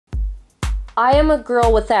I am a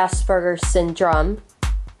girl with Asperger's syndrome.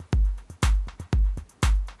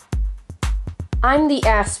 I'm the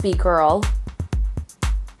Aspie girl.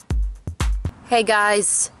 Hey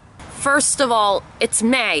guys, first of all, it's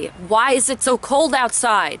May. Why is it so cold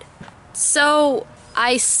outside? So,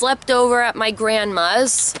 I slept over at my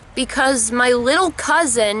grandma's because my little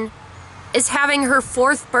cousin is having her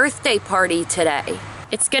 4th birthday party today.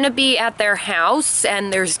 It's gonna be at their house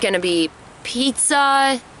and there's gonna be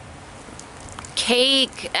pizza,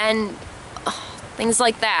 cake, and things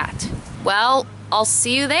like that. Well, I'll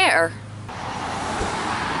see you there.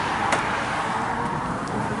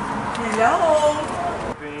 Hello.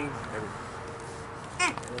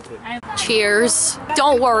 Cheers.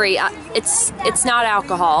 Don't worry, it's not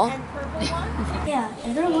alcohol. Yeah,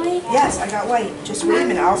 is there white? Yes, I got white. Just wait a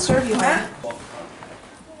minute, I'll serve you, huh?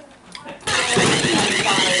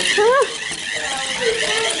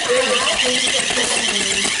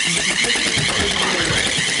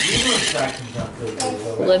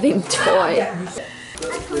 Living toy.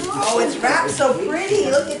 Oh, it's wrapped so pretty.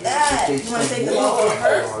 Look at that. You want to take the logo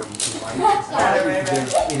first?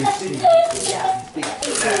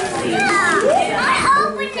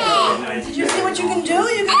 Did you see what you can do?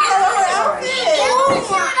 You can color her outfit.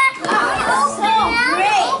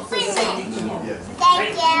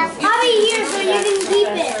 Thank you. I'll be here so you can keep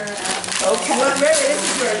it. Okay. Well, really, this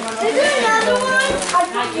is yours. Is there another one? I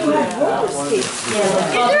thought you had roller skates. Is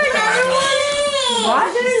there another one? Why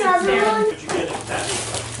is there another one?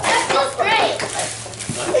 That feels great.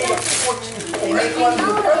 They make one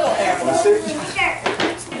with purple hair.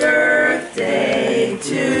 Birthday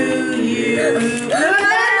to you. Wait.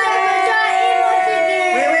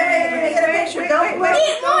 Let me get a picture. Don't blow.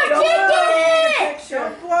 Eat more chicken!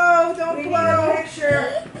 Don't blow. Don't blow. Picture.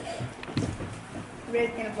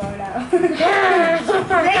 Red's gonna blow it out.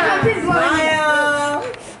 Smile.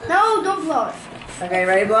 No, don't blow it. Okay,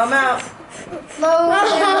 ready? Blow them out. Blow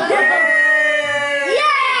Yay!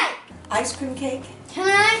 Yeah! Ice cream cake? Can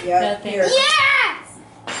I? Yep. Here. Yes!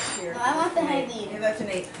 Here. I want the heavy. Give that to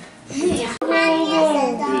Nate.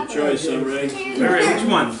 Good choice, son, Ray. All right, which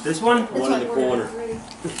one? This one? One in the corner.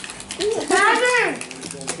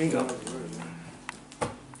 Here you go.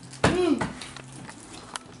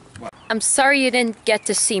 I'm sorry you didn't get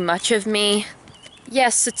to see much of me.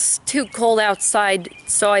 Yes, it's too cold outside,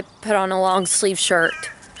 so I put on a long sleeve shirt.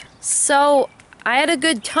 So, I had a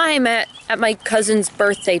good time at my cousin's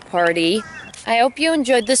birthday party. I hope you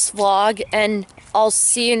enjoyed this vlog, and I'll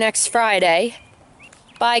see you next Friday.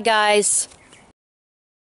 Bye, guys.